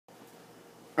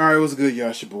Alright, what's good,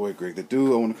 y'all? It's your boy Greg the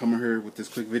Dude. I want to come in here with this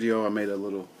quick video. I made a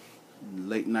little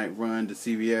late night run to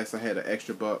CVS. I had an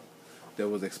extra buck that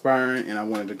was expiring, and I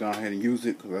wanted to go ahead and use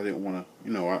it because I didn't want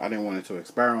to, I didn't want it to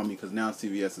expire on me because now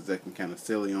CVS is acting kind of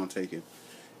silly on taking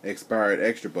expired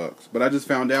extra bucks. But I just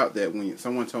found out that when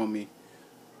someone told me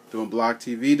doing Block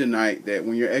TV tonight that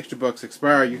when your extra bucks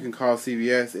expire, you can call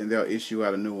CVS and they'll issue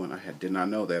out a new one. I did not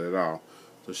know that at all.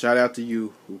 So shout out to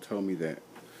you who told me that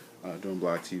doing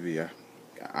Block TV.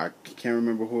 I can't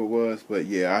remember who it was, but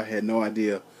yeah, I had no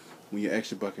idea when your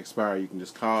extra buck expire, you can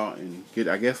just call and get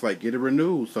it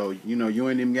renewed. So you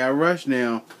ain't even got to rush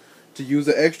now to use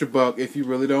the extra buck if you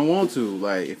really don't want to.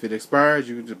 Like if it expires,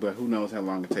 you can just, but who knows how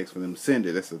long it takes for them to send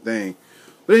it. That's the thing.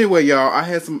 But anyway, y'all, I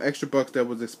had some extra bucks that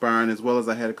was expiring, as well as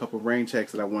I had a couple of rain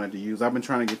checks that I wanted to use. I've been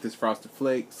trying to get this Frosted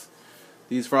Flakes.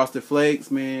 These Frosted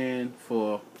Flakes, man,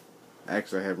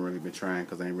 actually I haven't really been trying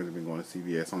because I ain't really been going to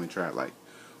CVS. I only tried like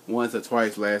once or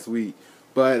twice last week.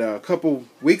 But a couple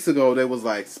weeks ago, there was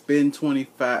like spend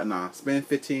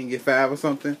 15, get 5 or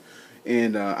something.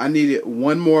 And I needed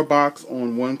one more box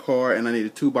on one card, and I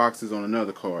needed 2 boxes on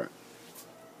another card.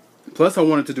 Plus, I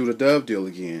wanted to do the Dove deal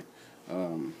again.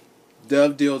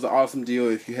 Dove deal is an awesome deal.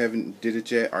 If you haven't did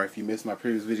it yet, or if you missed my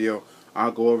previous video,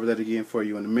 I'll go over that again for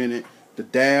you in a minute. The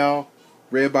Dow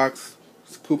Red Box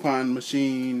coupon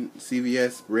machine,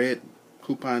 CVS red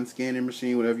coupon scanning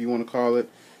machine, whatever you want to call it,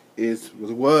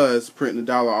 was printing $1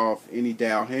 off any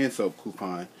Dow hand soap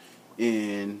coupon,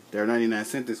 and they're 99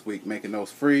 cents this week, making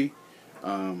those free.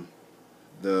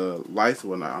 The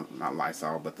Lysol, well, not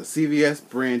Lysol, but the CVS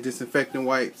brand disinfectant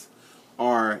wipes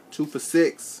are 2 for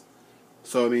 $6,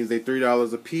 so it means they're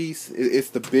 $3 a piece. It's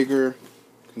the bigger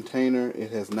container.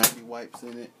 It has 90 wipes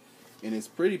in it, and it's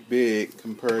pretty big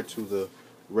compared to the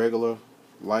regular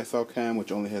Lysol can,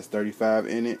 which only has 35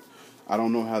 in it. I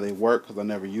don't know how they work because I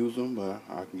never use them, but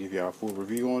I can give y'all a full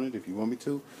review on it if you want me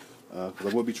to,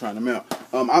 because I will be trying them out.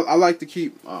 I like to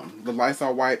keep the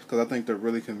Lysol wipes because I think they're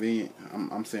really convenient.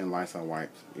 I'm saying Lysol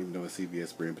wipes, even though it's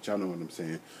CVS brand, but y'all know what I'm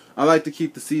saying. I like to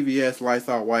keep the CVS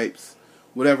Lysol wipes,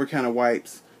 whatever kind of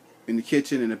wipes, in the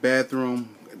kitchen, in the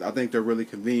bathroom. I think they're really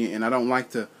convenient, and I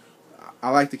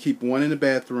like to keep one in the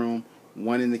bathroom,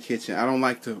 one in the kitchen. I don't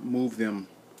like to move them.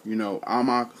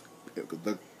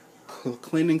 The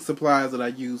cleaning supplies that I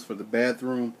use for the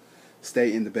bathroom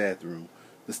stay in the bathroom.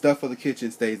 The stuff for the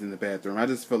kitchen stays in the bathroom. I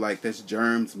just feel like there's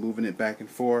germs moving it back and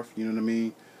forth. You know what I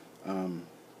mean?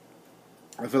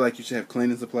 I feel like you should have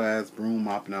cleaning supplies, broom,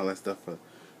 mop, and all that stuff for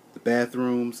the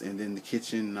bathrooms, and then the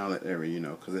kitchen and all that area,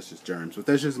 because that's just germs. But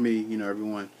that's just me.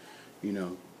 Everyone,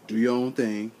 do your own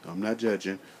thing. I'm not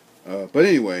judging. But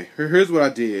anyway, here's what I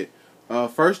did.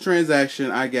 First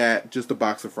transaction, I got just a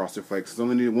box of Frosted Flakes. I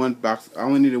only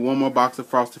needed one more box of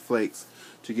Frosted Flakes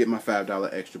to get my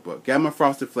 $5 extra buck. Got my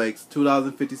Frosted Flakes,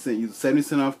 $2.50. Used a 70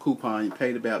 cent off coupon. You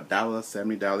paid about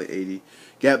 $1.70, $1.80.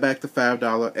 Got back the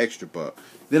 $5 extra buck.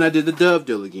 Then I did the Dove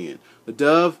deal again. The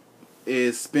Dove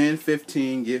is spend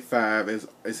 15, get 5.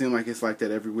 It seems like it's like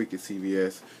that every week at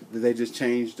CVS. They just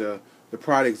changed the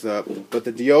products up. But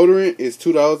the deodorant is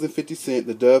 $2.50.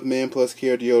 The Dove Man Plus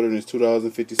Care deodorant is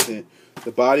 $2.50.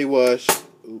 The body wash,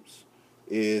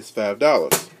 is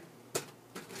 $5.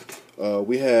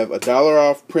 We have $1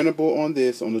 off printable on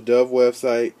this on the Dove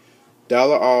website. $1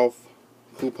 off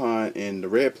coupon and the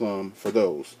Red Plum for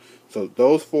those. So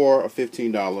those 4 are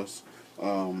 $15.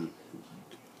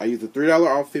 I used a $3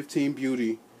 off 15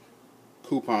 beauty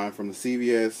coupon from the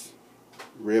CVS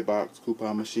Red Box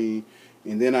coupon machine.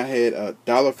 And then I had a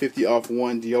 $1.50 off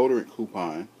 1 deodorant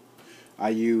coupon. I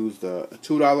used a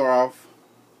 $2 off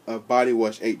a body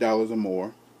wash, $8 or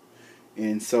more.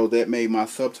 And so that made my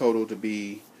subtotal to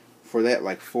be, for that,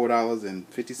 like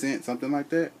 $4.50, something like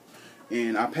that.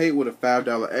 And I paid with a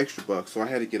 $5 extra buck, so I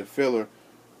had to get a filler,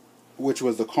 which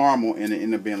was the caramel, and it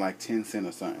ended up being like 10 cents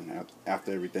or something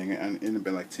after everything. It ended up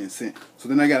being like 10 cents. So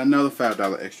then I got another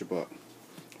 $5 extra buck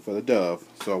for the Dove.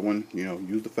 So I went,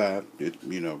 used the 5,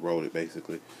 rolled it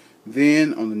basically.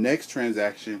 Then on the next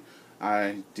transaction,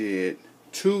 I did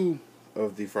 2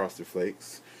 of the Frosted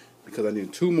Flakes because I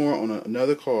needed 2 more on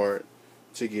another card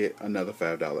to get another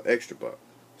 $5 extra buck.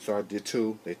 So I did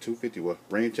 2. They're $2.50. Well,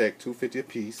 rain check $2.50 a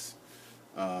piece.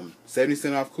 70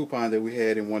 cent off coupon that we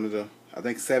had in one of the, I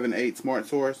think 7-8 Smart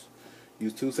Source.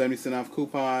 Used 2 70 cent off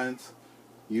coupons.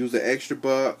 Used the extra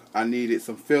buck. I needed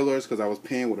some fillers because I was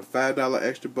paying with a $5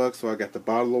 extra buck, so I got the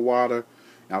bottle of water.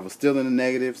 I was still in the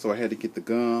negative, so I had to get the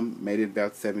gum. Made it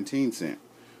about 17 cents.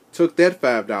 Took that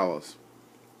 $5.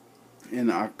 And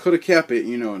I could have kept it,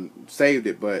 and saved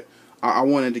it, but I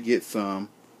wanted to get some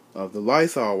of the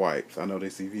Lysol wipes. I know they're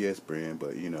CVS brand,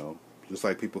 but, just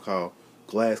like people call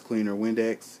glass cleaner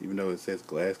Windex, even though it says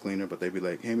glass cleaner, but they be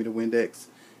like, hand me the Windex.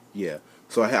 Yeah.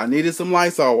 So I needed some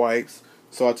Lysol wipes,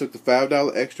 so I took the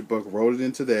 $5 extra buck, rolled it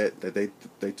into that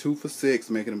they 2 for $6,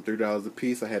 making them $3 a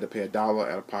piece. I had to pay $1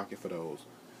 out of pocket for those.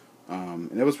 And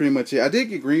that was pretty much it. I did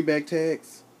get greenback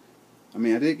tags. I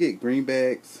did get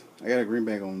greenbacks. I got a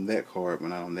greenback on that card, but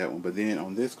not on that one. But then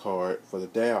on this card, for the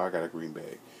Dow, I got a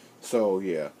greenback. So,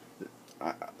 yeah.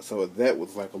 So that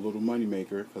was like a little money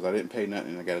maker, because I didn't pay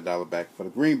nothing. I got $1 back for the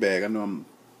greenback. I know I'm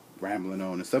rambling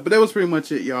on and stuff, but that was pretty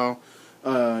much it, y'all.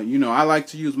 I like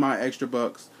to use my extra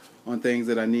bucks on things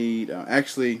that I need.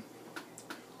 Actually,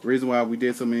 the reason why we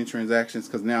did so many transactions,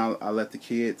 because now I let the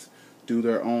kids do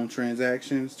their own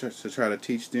transactions to try to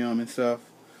teach them and stuff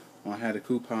on how to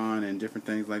coupon and different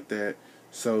things like that.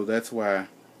 So that's why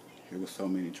it was so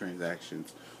many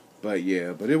transactions. But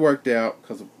yeah, but it worked out,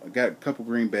 because I got a couple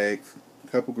greenback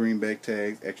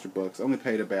tags, extra bucks. I only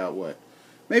paid about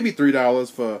maybe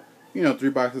 $3 for 3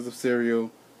 boxes of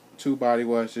cereal, 2 body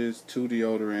washes, 2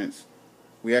 deodorants.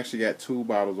 We actually got 2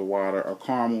 bottles of water, a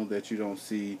caramel that you don't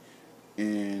see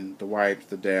in the wipes,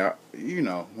 the Dow,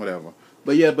 whatever.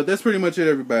 But yeah, but that's pretty much it,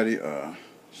 everybody.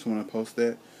 Just want to post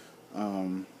that.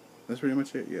 That's pretty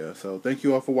much it, yeah. So thank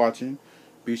you all for watching.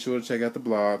 Be sure to check out the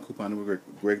blog,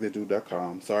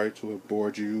 couponingwithgreg.com. Sorry to have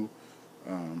bored you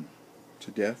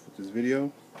to death with this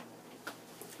video.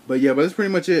 But yeah, but that's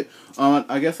pretty much it.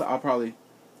 I guess I was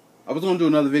going to do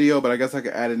another video, but I guess I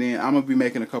could add it in. I'm going to be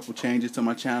making a couple changes to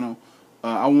my channel.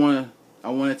 I want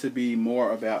it to be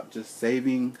more about just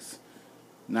savings,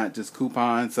 not just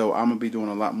coupons. So I'm going to be doing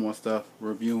a lot more stuff,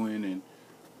 reviewing and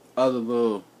other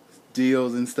little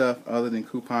deals and stuff other than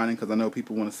couponing, because I know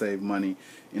people want to save money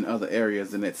in other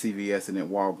areas than at CVS and at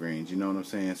Walgreens, you know what I'm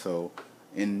saying? So,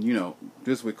 and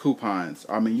just with coupons,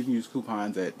 you can use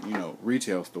coupons at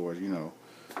retail stores,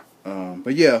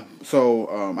 but yeah,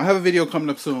 so I have a video coming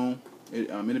up soon.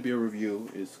 It'll be a review.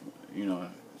 It's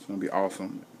it's gonna be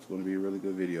awesome. It's gonna be a really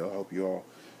good video. I hope you all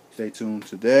stay tuned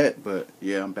to that. But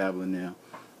yeah, I'm babbling now,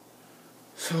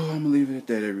 so I'm gonna leave it at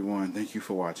that, everyone. Thank you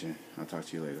for watching. I'll talk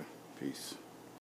to you later. Peace.